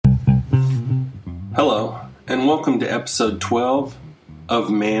Hello, and welcome to episode 12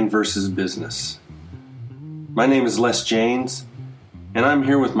 of Man vs. Business. My name is Les Janes, and I'm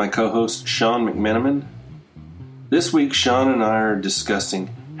here with my co-host Sean McMenamin. This week, Sean and I are discussing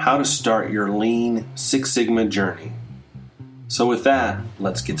how to start your Lean Six Sigma journey. So with that,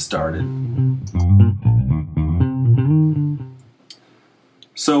 let's get started.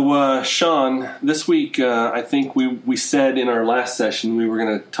 So, Sean, this week, I think we said in our last session we were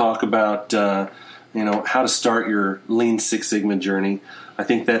going to talk about how to start your Lean Six Sigma journey. I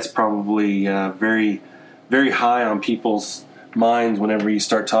think that's probably very, very high on people's minds whenever you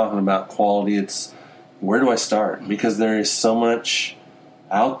start talking about quality. It's, where do I start? Because there is so much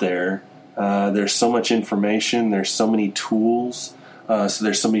out there. There's so much information. There's so many tools. So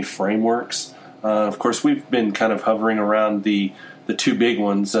there's so many frameworks. Of course, we've been kind of hovering around the two big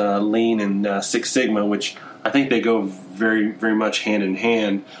ones, Lean and Six Sigma, which I think they go very, very much hand in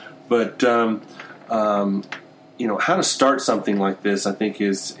hand. But how to start something like this, I think,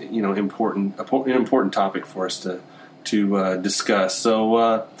 is an important topic for us to discuss.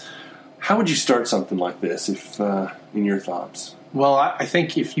 So, how would you start something like this, if in your thoughts? Well, I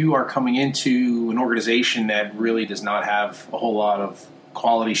think if you are coming into an organization that really does not have a whole lot of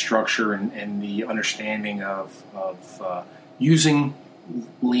quality structure and the understanding of using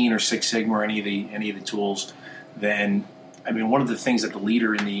Lean or Six Sigma or any of the tools, then one of the things that the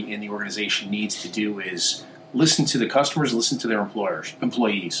leader in the organization needs to do is listen to the customers, listen to their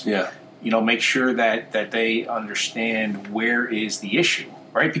employees. Yeah. Make sure that they understand where is the issue,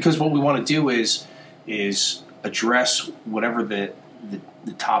 right? Because what we want to do is address whatever the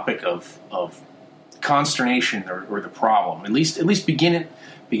topic of consternation or the problem. At least begin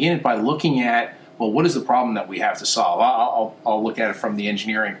it by looking at, well, what is the problem that we have to solve? I'll look at it from the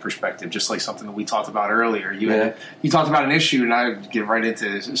engineering perspective, just like something that we talked about earlier. You talked about an issue, and I get right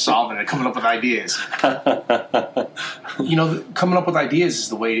into solving it, coming up with ideas. Coming up with ideas is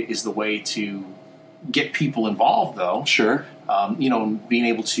the way to get people involved, though. Sure. Being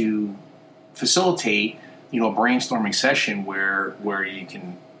able to facilitate, a brainstorming session where you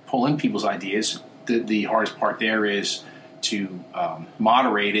can pull in people's ideas. The hardest part there is to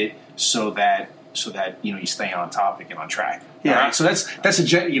moderate it so that you stay on topic and on track. Yeah. Right? So that's a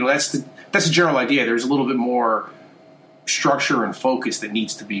general idea. There's a little bit more structure and focus that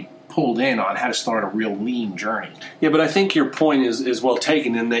needs to be pulled in on how to start a real lean journey. Yeah, but I think your point is well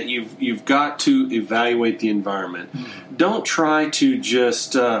taken in that you've got to evaluate the environment. Mm-hmm. Don't try to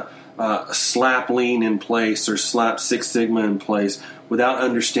just slap Lean in place or slap Six Sigma in place without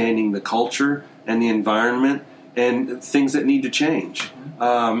understanding the culture and the environment and things that need to change.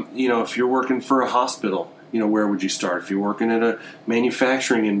 If you're working for a hospital, where would you start? If you're working at a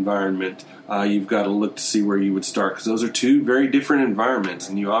manufacturing environment, you've got to look to see where you would start, because those are two very different environments.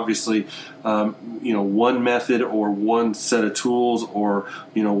 And you obviously, one method or one set of tools or,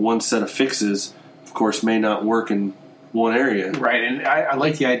 one set of fixes, of course, may not work in one area. Right. And I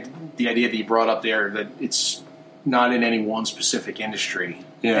like the idea that you brought up there, that it's not in any one specific industry.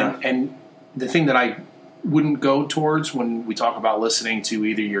 Yeah. And the thing that I wouldn't go towards when we talk about listening to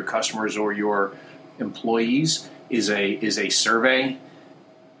either your customers or your employees is a survey.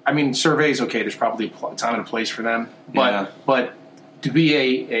 Surveys, okay, there's probably a time and a place for them, but to be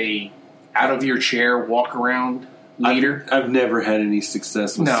a out of your chair walk around leader, I've never had any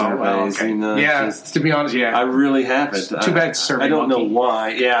success with surveys. Okay. To be honest, I really haven't. Too bad. Survey. I don't know why.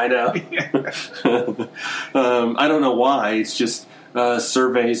 Yeah, I know. I don't know why. It's just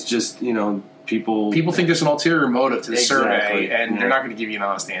surveys. Just People think there's an ulterior motive to the exactly. survey, and they're not going to give you an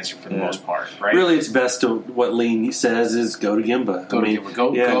honest answer for the most part, right? Really, it's best to, what Lean says is, go to Gemba. Go to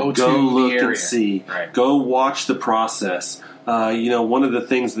go look the area. and see. Right. Go watch the process. One of the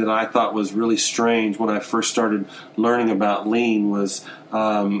things that I thought was really strange when I first started learning about Lean was,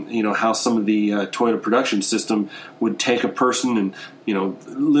 how some of the Toyota production system would take a person and,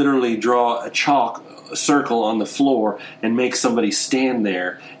 literally draw a chalk circle on the floor and make somebody stand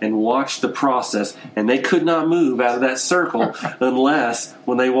there and watch the process, and they could not move out of that circle unless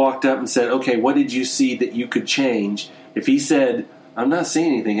when they walked up and said, okay, what did you see that you could change? If he said, I'm not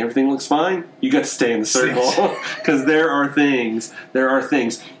seeing anything, everything looks fine, you got to stay in the circle, because there are things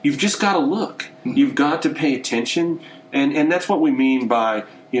you've just got to look, you've got to pay attention, and that's what we mean by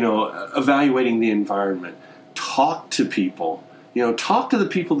evaluating the environment. Talk to people. Talk to the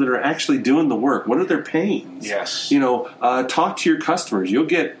people that are actually doing the work. What are their pains? Yes. Talk to your customers. You'll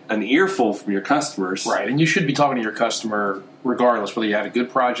get an earful from your customers. Right, and you should be talking to your customer regardless whether you had a good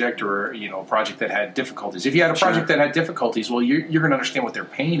project or a project that had difficulties. If you had a project that had difficulties, well, you're going to understand what their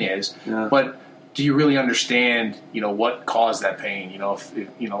pain is. Yeah. But do you really understand what caused that pain? If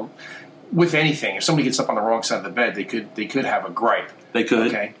with anything, if somebody gets up on the wrong side of the bed, they could have a gripe. They could.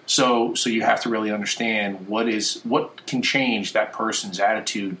 Okay, so you have to really understand what can change that person's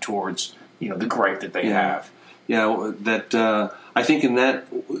attitude towards the gripe that they have. Yeah, that I think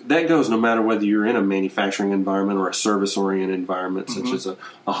that goes no matter whether you're in a manufacturing environment or a service-oriented environment, such as a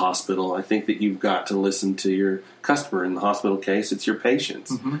hospital. I think that you've got to listen to your customer. In the hospital case, it's your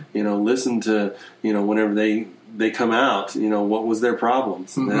patients. Listen to whenever they come out. What was their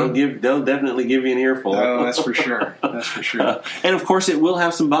problems? They'll definitely give you an earful. Oh, that's for sure. That's for sure. And of course, it will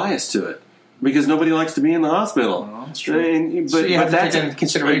have some bias to it. Because nobody likes to be in the hospital. Oh, that's true. So you have to take that into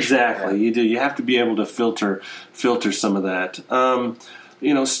consideration. Exactly, you do. You have to be able to filter some of that.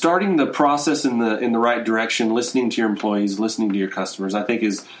 Starting the process in the right direction, listening to your employees, listening to your customers, I think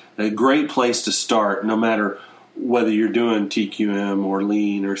is a great place to start. No matter whether you're doing TQM or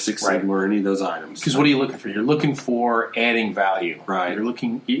Lean or Six Sigma or any of those items. Because what are you looking for? You're looking for adding value. Right. You're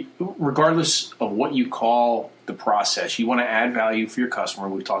looking, regardless of what you call the process, you want to add value for your customer.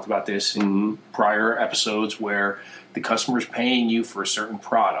 We've talked about this in prior episodes where the customer is paying you for a certain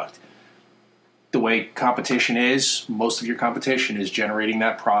product. The way competition is, most of your competition is generating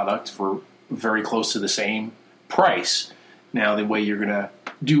that product for very close to the same price. Now, the way you're going to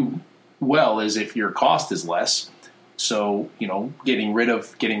do well is if your cost is less. So, getting rid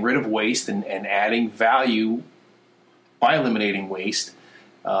of waste and adding value by eliminating waste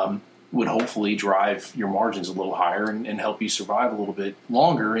would hopefully drive your margins a little higher and help you survive a little bit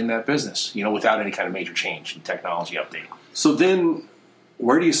longer in that business, without any kind of major change in technology update. So then,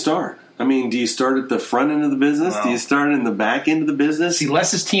 where do you start? I mean, do you start at the front end of the business? Do you start in the back end of the business? See,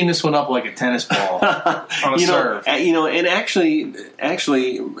 Les is teeing this one up like a tennis ball on a serve. And actually,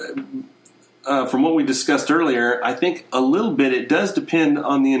 from what we discussed earlier, I think a little bit it does depend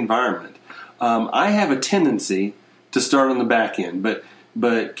on the environment. I have a tendency to start on the back end,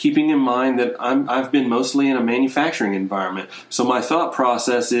 but keeping in mind that I've been mostly in a manufacturing environment, so my thought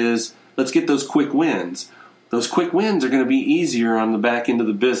process is let's get those quick wins. Those quick wins are going to be easier on the back end of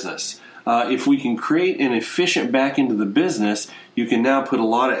the business. If we can create an efficient back end of the business, you can now put a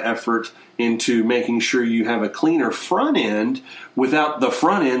lot of effort into making sure you have a cleaner front end without the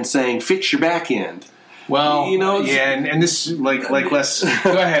front end saying, fix your back end. Well, and this like less.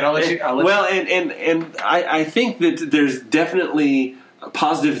 Go ahead. I'll let you. And I think that there's definitely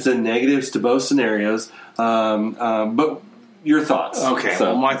positives and negatives to both scenarios. But your thoughts? Okay. So.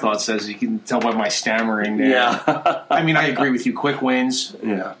 Well, my thoughts, as you can tell by my stammering there. Yeah. I mean, I agree with you. Quick wins.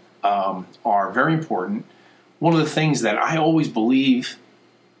 Yeah. Are very important. One of the things that I always believe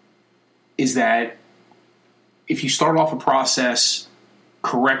is that if you start off a process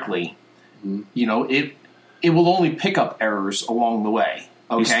correctly, it will only pick up errors along the way.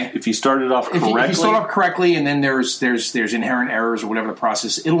 Okay, if you start it off correctly, if you start off correctly, and then there's inherent errors or whatever the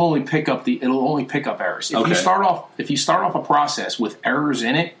process, it'll only pick up errors. If you start off a process with errors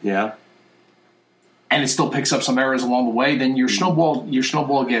in it, and it still picks up some errors along the way, then your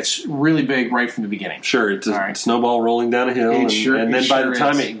snowball gets really big right from the beginning. Sure, it's a snowball rolling down a hill, and then by the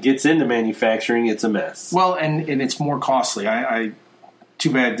time it gets into manufacturing, it's a mess. Well, and it's more costly. I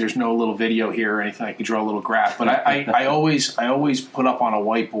too bad there's no little video here or anything. I could draw a little graph, but I always put up on a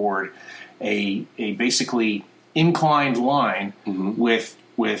whiteboard a basically inclined line with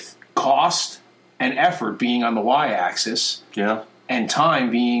cost and effort being on the y-axis. Yeah. And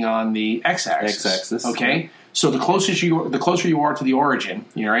time being on the x-axis. Okay, so the closer you are to the origin,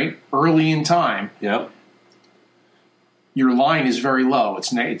 right, early in time, your line is very low.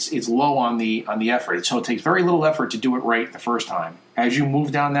 It's low on the effort. So it takes very little effort to do it right the first time. As you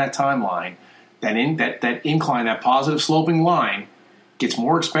move down that timeline, that incline, that positive sloping line, gets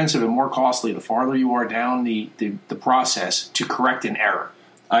more expensive and more costly the farther you are down the process to correct an error.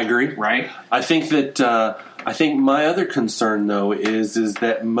 I agree. Right? I think that. I think my other concern, though, is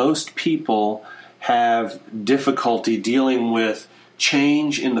that most people have difficulty dealing with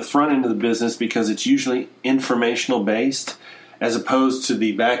change in the front end of the business because it's usually informational based, as opposed to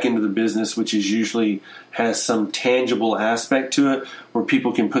the back end of the business, which is usually has some tangible aspect to it where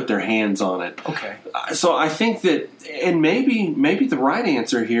people can put their hands on it. Okay. So I think that, and maybe the right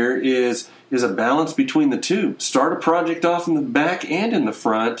answer here is a balance between the two. Start a project off in the back and in the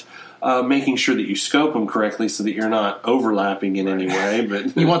front. Making sure that you scope them correctly so that you're not overlapping in any way.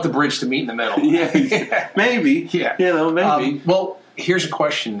 But you want the bridge to meet in the middle. Maybe. Yeah. Maybe. Well, here's a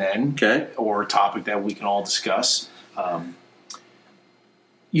question then, or a topic that we can all discuss.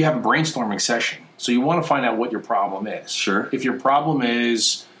 You have a brainstorming session, so you want to find out what your problem is. Sure. If your problem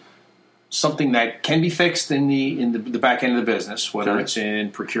is something that can be fixed in the back end of the business, whether it's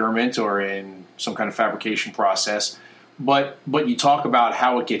in procurement or in some kind of fabrication process, But you talk about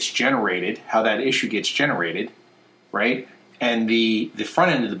how it gets generated, how that issue gets generated, right? And the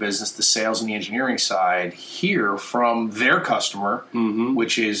front end of the business, the sales and the engineering side, hear from their customer,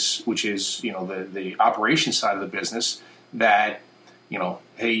 which is the operation side of the business, that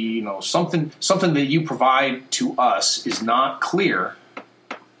hey, something that you provide to us is not clear,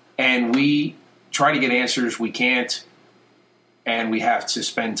 and we try to get answers, we can't, and we have to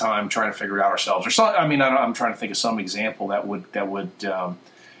spend time trying to figure it out ourselves. Or I'm trying to think of some example that would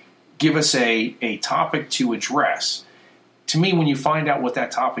give us a topic to address. To me, when you find out what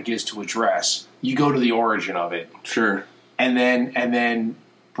that topic is to address, you go to the origin of it. Sure. And then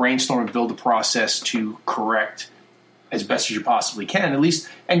brainstorm and build a process to correct as best as you possibly can, at least,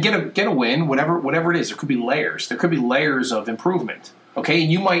 and get a win, whatever it is. There could be layers. There could be layers of improvement. Okay,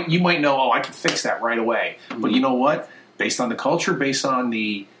 and you might know, I can fix that right away. Mm-hmm. But you know what? Based on the culture, based on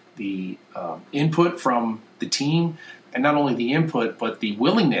the input from the team, and not only the input, but the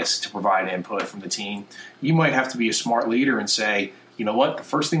willingness to provide input from the team, you might have to be a smart leader and say, you know what, the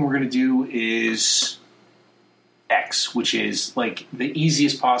first thing we're going to do is X, which is like the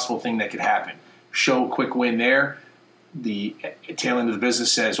easiest possible thing that could happen. Show a quick win there. The tail end of the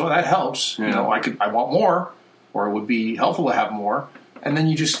business says, well, that helps. Yeah. I want more, or it would be helpful to have more. And then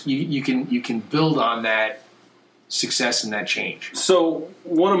you can build on that success and that change. So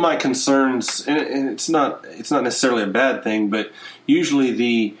one of my concerns, and it's not necessarily a bad thing, but usually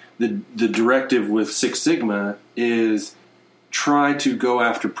the directive with Six Sigma is try to go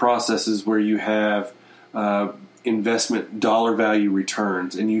after processes where you have investment dollar value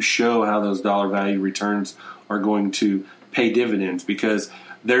returns, and you show how those dollar value returns are going to pay dividends, because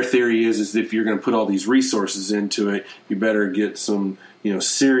their theory is if you're going to put all these resources into it, you better get some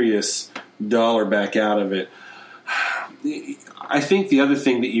serious dollar back out of it. I think the other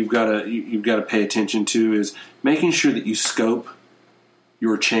thing that you've got to pay attention to is making sure that you scope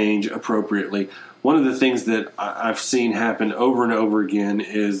your change appropriately. One of the things that I've seen happen over and over again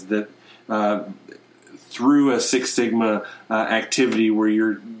is that through a Six Sigma activity where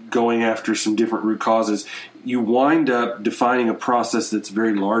you're going after some different root causes, you wind up defining a process that's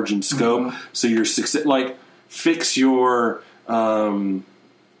very large in scope. Mm-hmm. So your success, like fix your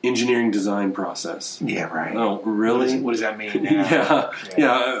engineering design process. Yeah, right. Oh, really? What does that mean now?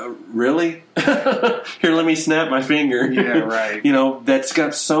 Yeah. Really? Here, let me snap my finger. Yeah, right. That's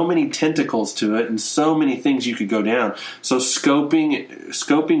got so many tentacles to it and so many things you could go down. So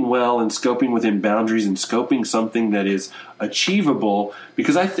scoping well and scoping within boundaries and scoping something that is achievable,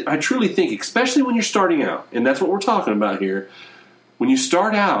 because I truly think, especially when you're starting out, and that's what we're talking about here, when you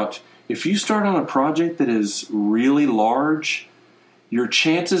start out, if you start on a project that is really large, your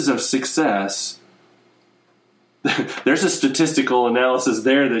chances of success, there's a statistical analysis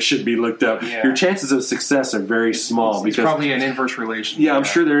there that should be looked up. Yeah. Your chances of success are very small. It's probably an inverse relation. Yeah, I'm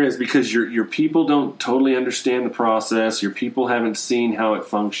sure there is, because your people don't totally understand the process. Your people haven't seen how it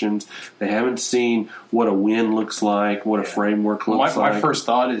functions. They haven't seen what a win looks like, what a framework looks like. My first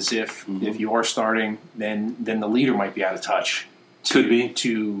thought is if you are starting, then the leader might be out of touch. Could be.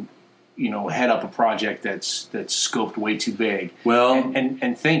 To head up a project that's scoped way too big. Well,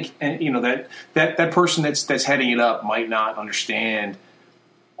 and think, and that person that's heading it up might not understand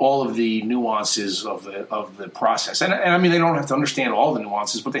all of the nuances of the process. And I mean, they don't have to understand all the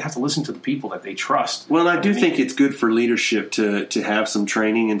nuances, but they have to listen to the people that they trust. Well, I do think it's good for leadership to have some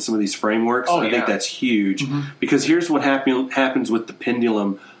training in some of these frameworks. I think that's huge, because here's what happens with the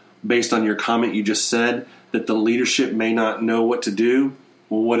pendulum, based on your comment you just said, that the leadership may not know what to do.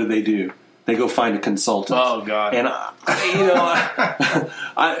 Well, what do? They go find a consultant. Oh, God. And,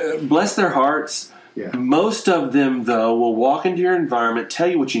 I bless their hearts. Yeah. Most of them, though, will walk into your environment, tell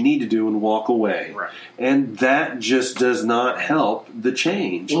you what you need to do, and walk away. Right. And that just does not help the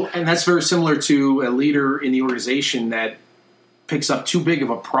change. Well, and that's very similar to a leader in the organization that picks up too big of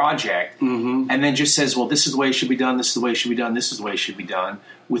a project and then just says, well, this is the way it should be done, this is the way it should be done, this is the way it should be done,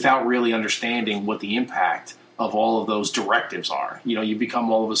 without really understanding what the impact of all of those directives are. You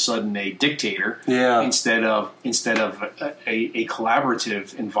become all of a sudden a dictator instead of a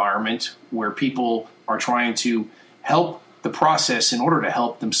collaborative environment where people are trying to help the process in order to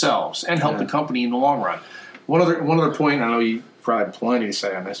help themselves and help the company in the long run. One other point, I know you probably have plenty to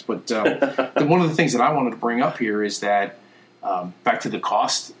say on this, but one of the things that I wanted to bring up here is that back to the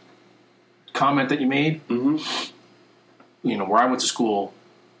cost comment that you made. Where I went to school,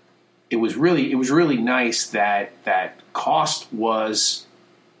 it was really nice that cost was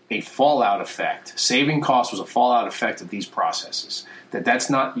a fallout effect. Saving cost was a fallout effect of these processes. That's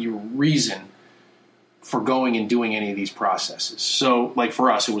not your reason for going and doing any of these processes. So, like for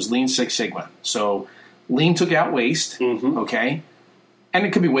us, it was Lean Six Sigma. So Lean took out waste, Mm-hmm. okay? And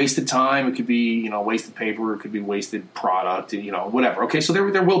it could be wasted time, it could be, wasted paper, it could be wasted product, whatever. Okay, so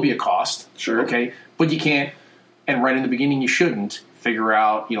there will be a cost. Sure. Okay, but you can't, and right in the beginning you shouldn't figure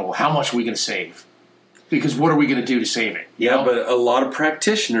out, how much are we going to save? Because what are we going to do to save it? Yeah, but a lot of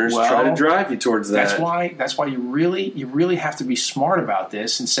practitioners try to drive you towards that. That's why you really have to be smart about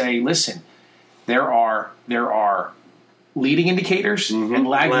this and say, listen, there are leading indicators and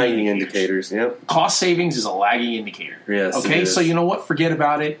lagging indicators. Yep. Cost savings is a lagging indicator. Yes. Okay, so you know what? Forget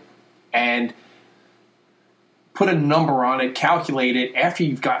about it and put a number on it, calculate it after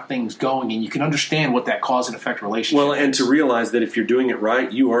you've got things going, and you can understand what that cause and effect relationship Well, is. and to realize that if you're doing it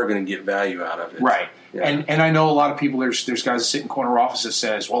right, you are going to get value out of it. Right. Yeah. And I know a lot of people, there's guys that sit in corner offices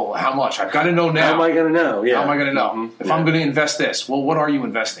says, well, how much? I've got to know now. How am I going to know? Yeah. How am I going to know? Mm-hmm. If I'm going to invest this, well, what are you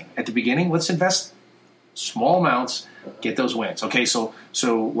investing? At the beginning, let's invest small amounts, get those wins. Okay, so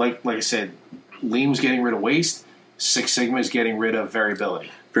like I said, Lean was getting rid of waste, Six Sigma is getting rid of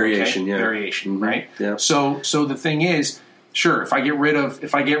variability. Variation, okay? yeah. Variation, Mm-hmm. right? Yeah. So the thing is, sure, if I get rid of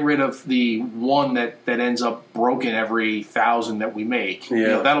the one that ends up broken every 1,000 that we make,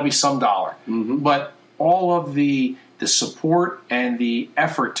 that'll be some dollar. Mm-hmm. But all of the support and the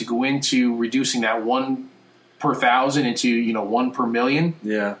effort to go into reducing that 1 per 1,000 into 1 per million,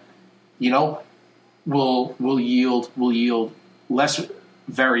 Yeah. will yield less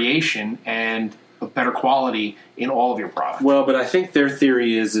variation and a better quality in all of your products. Well, but I think their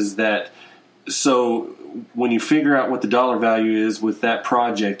theory is that so when you figure out what the dollar value is with that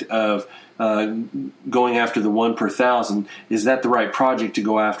project of going after the 1 per 1,000, is that the right project to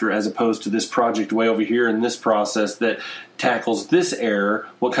go after as opposed to this project way over here in this process that tackles this error?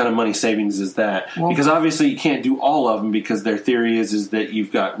 What kind of money savings is that? Well, because obviously you can't do all of them because their theory is that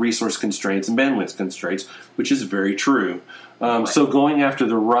you've got resource constraints and bandwidth constraints, which is very true. Right. So going after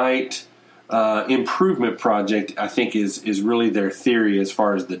the right improvement project, I think, is really their theory as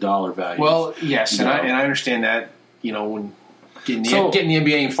far as the dollar value. Well, yes, and I understand that. When getting the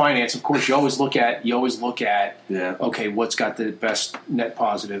MBA in finance, of course, you always look at yeah. Okay, what's got the best net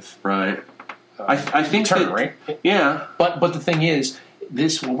positive Right. I think return, that, right? Yeah. But the thing is,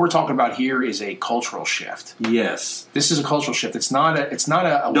 what we're talking about here is a cultural shift. Yes. This is a cultural shift. It's not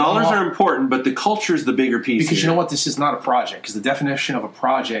a dollars are important, but the culture is the bigger piece. Because here. you know what? This is not a project. Because the definition of a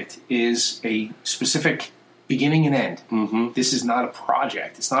project is a specific beginning and end. Mm-hmm. This is not a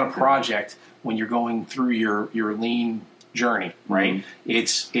project. It's not a project when you're going through your lean journey, right?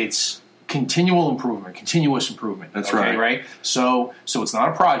 Mm-hmm. It's continual improvement, continuous improvement. That's okay, right. Right. So it's not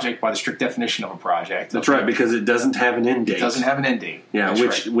a project by the strict definition of a project. That's right, because it doesn't have an end date. It doesn't have an end date. Yeah,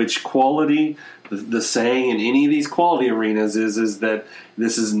 That's which quality, the saying in any of these quality arenas is that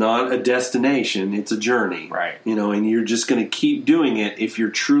this is not a destination, it's a journey. Right. And you're just going to keep doing it. If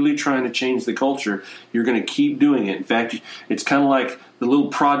you're truly trying to change the culture, you're going to keep doing it. In fact, it's kind of like the little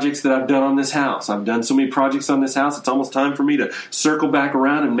projects that I've done on this house. I've done so many projects on this house, it's almost time for me to circle back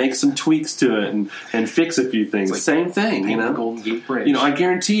around and make some tweaks to it and fix a few things. Like same thing, the Golden Gate Bridge. I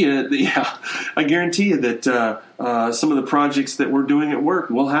guarantee you that some of the projects that we're doing at work,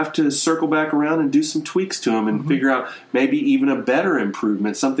 we'll have to circle back around and do some tweaks to them and figure out maybe even a better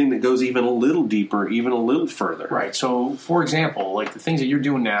improvement, something that goes even a little deeper, even a little further. Right. So, for example, like the things that you're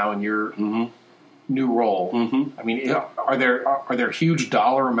doing now in your new role, I mean, are there huge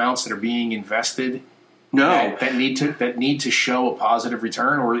dollar amounts that are being invested? No, that need to show a positive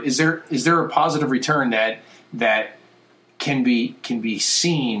return, or is there a positive return that can be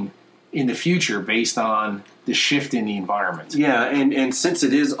seen in the future based on the shift in the environment? Yeah, and since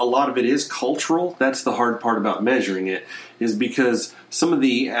a lot of it is cultural, that's the hard part about measuring it, is because some of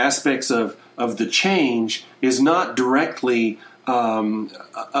the aspects of the change is not directly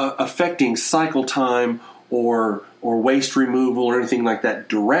affecting cycle time or waste removal or anything like that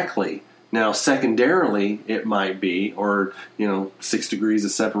directly. Now, secondarily, it might be, or 6 degrees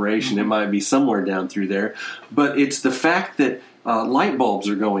of separation, it might be somewhere down through there. But it's the fact that light bulbs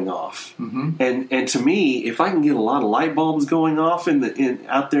are going off, and to me, if I can get a lot of light bulbs going off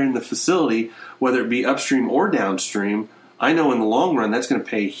out there in the facility, whether it be upstream or downstream, I know in the long run that's going to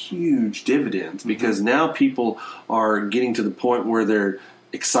pay huge dividends because now people are getting to the point where they're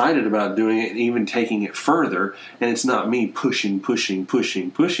excited about doing it and even taking it further, and it's not me pushing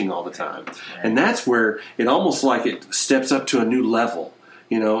all the time. Right. And that's where it almost like it steps up to a new level,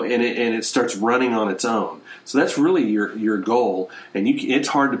 and it starts running on its own. So that's really your goal, and it's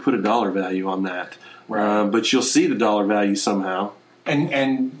hard to put a dollar value on that, right. But you'll see the dollar value somehow.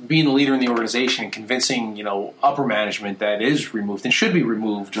 And being the leader in the organization and convincing upper management that is removed and should be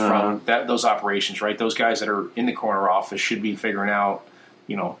removed from those operations, right? Those guys that are in the corner office should be figuring out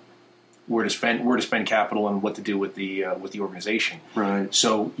where to spend capital and what to do with the organization. Right.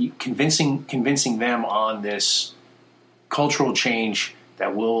 So convincing them on this cultural change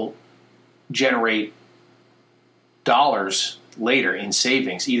that will generate dollars later in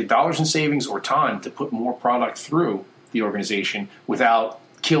savings, either dollars in savings or time to put more product through the organization without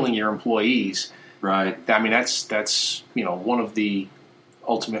killing your employees. Right. I mean, that's one of the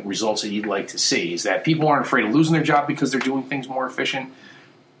ultimate results that you'd like to see, is that people aren't afraid of losing their job because they're doing things more efficient,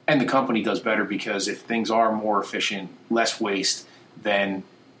 and the company does better because if things are more efficient, less waste, then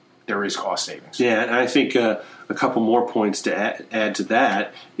there is cost savings. Yeah, and I think a couple more points to add to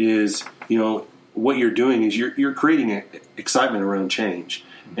that is, what you're doing is you're creating excitement around change,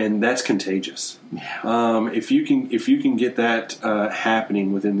 and that's contagious. Yeah. If you can get that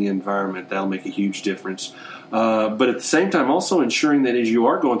happening within the environment, that'll make a huge difference. But at the same time, also ensuring that as you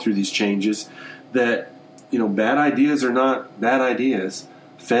are going through these changes, that bad ideas are not bad ideas.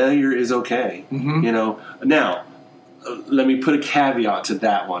 Failure is okay. Mm-hmm. Now, let me put a caveat to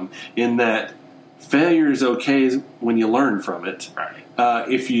that one, in that failure is okay when you learn from it. Right.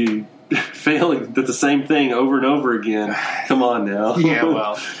 If you fail at the same thing over and over again, come on now. Yeah,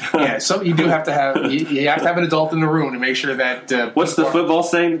 well, yeah. So you do have to have you have to have an adult in the room to make sure that. What's the football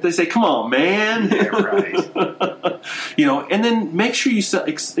saying that they say? Come on, man. Yeah, right. And then make sure you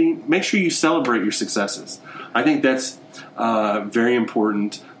celebrate your successes. I think that's very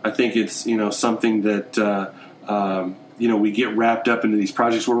important. I think it's something that we get wrapped up into these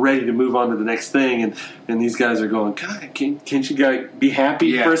projects. We're ready to move on to the next thing, and these guys are going, God, can't you guys be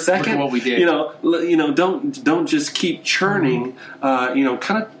happy for a second? Look at what we did. Don't just keep churning.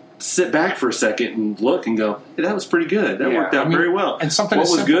 Kind of sit back for a second and look and go, hey, that was pretty good. That worked out very well. And something what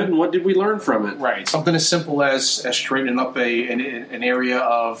was simple, good, and what did we learn from it? Right. Something as simple as straightening up an area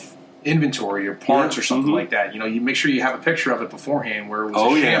of inventory or parts or something like that. You make sure you have a picture of it beforehand where it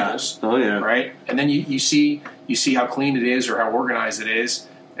was a shambles. Oh yeah. Right. And then you see how clean it is or how organized it is,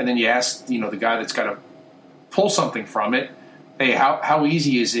 and then you ask the guy that's got to pull something from it, hey, how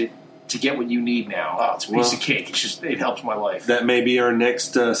easy is it to get what you need now? Oh, it's a piece of cake. It helps my life. That may be our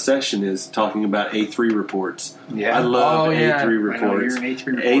next session, is talking about A3 reports. Yeah, I love A3 reports. I know, you're an A3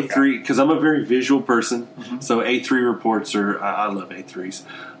 report A3 because I'm a very visual person, so A3 reports I love A3s.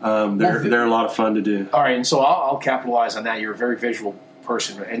 They're a lot of fun to do. All right, and so I'll capitalize on that. You're a very visual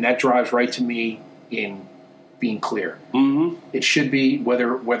person, and that drives right to me in being clear. Mm-hmm. It should be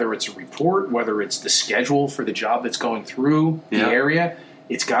whether it's a report, whether it's the schedule for the job that's going through the area.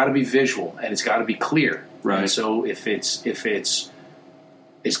 It's got to be visual and it's got to be clear. Right. And so if it's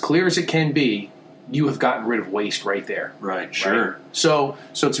as clear as it can be, you have gotten rid of waste right there. Right. Sure. Right? So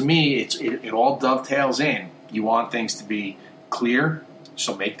to me, it all dovetails in. You want things to be clear,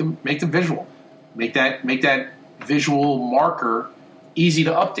 so make them visual. Make that visual marker easy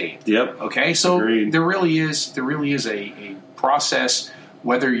to update. Yep. Okay. So Agreed. there really is a process,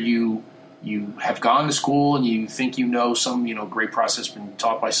 whether you have gone to school and you think some great process been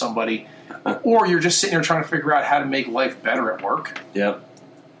taught by somebody, or you're just sitting there trying to figure out how to make life better at work. Yep.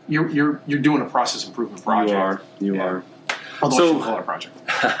 You're doing a process improvement project. You are. Although I call it a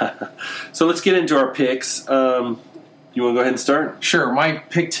project. So let's get into our picks. You want to go ahead and start? Sure. My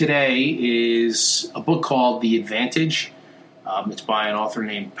pick today is a book called The Advantage. It's by an author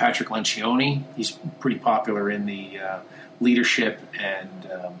named Patrick Lencioni. He's pretty popular in the leadership and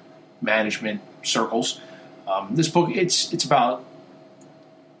management circles. This book, it's about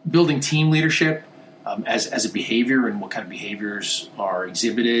building team leadership as a behavior and what kind of behaviors are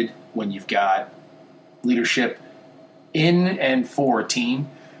exhibited when you've got leadership in and for a team.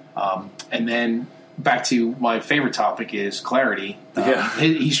 And then back to my favorite topic is clarity.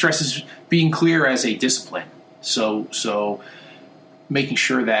 He stresses being clear as a discipline. So making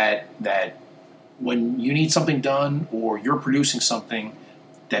sure that when you need something done or you're producing something,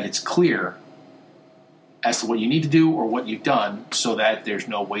 that it's clear as to what you need to do or what you've done, so that there's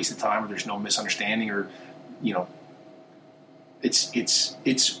no waste of time or there's no misunderstanding, or it's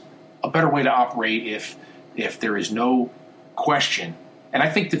a better way to operate if there is no question. And I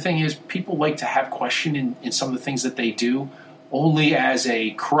think the thing is, people like to have question in some of the things that they do only as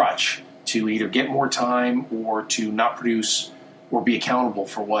a crutch to either get more time or to not produce or be accountable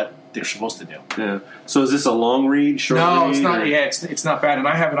for what they're supposed to do. Yeah. So is this a long read, short read? No, it's not. Yeah, it's not bad. And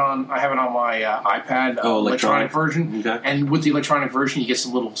I have it on my iPad, electronic version. Okay. And with the electronic version, you get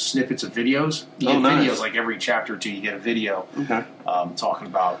some little snippets of videos. You get nice. videos like every chapter or two. You get a video talking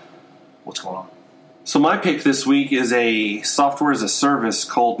about what's going on. So my pick this week is a software as a service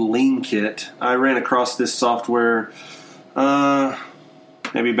called LeanKit. I ran across this software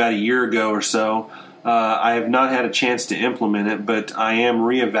maybe about a year ago or so. I have not had a chance to implement it, but I am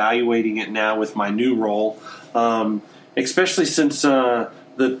reevaluating it now with my new role, especially since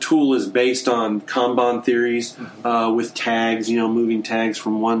the tool is based on Kanban theories with tags, moving tags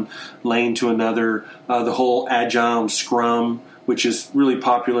from one lane to another. The whole Agile and Scrum, which is really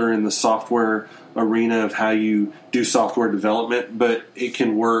popular in the software arena of how you do software development, but it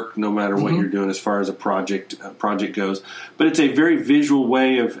can work no matter what you're doing as far as a project goes. But it's a very visual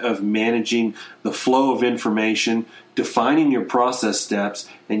way of managing the flow of information, defining your process steps,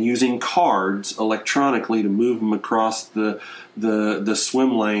 and using cards electronically to move them across the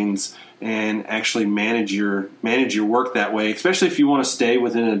swim lanes and actually manage your work that way. Especially if you want to stay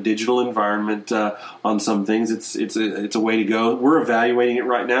within a digital environment on some things, it's a way to go. We're evaluating it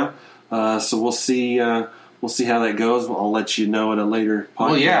right now. So we'll see how that goes. I'll let you know at a later podcast.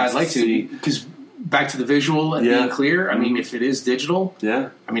 Well, yeah, I'd like to, because back to the visual and being clear. I mean, if it is digital, I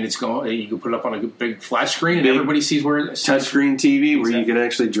mean, it's going. You can put it up on a big flat screen, and everybody sees where it's touchscreen TV, where you can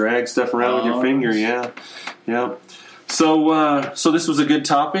actually drag stuff around with your finger. Yeah. So this was a good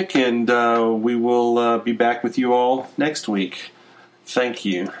topic, and we will be back with you all next week. Thank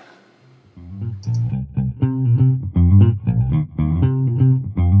you.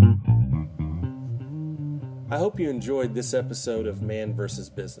 I hope you enjoyed this episode of Man vs.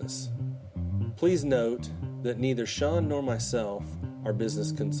 Business. Please note that neither Sean nor myself are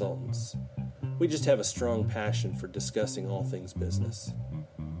business consultants. We just have a strong passion for discussing all things business.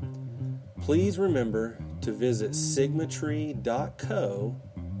 Please remember to visit sigmatree.co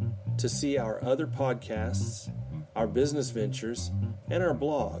to see our other podcasts, our business ventures, and our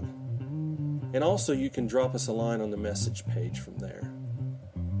blog. And also you can drop us a line on the message page from there.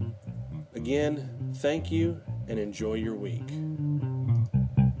 Again, thank you and enjoy your week.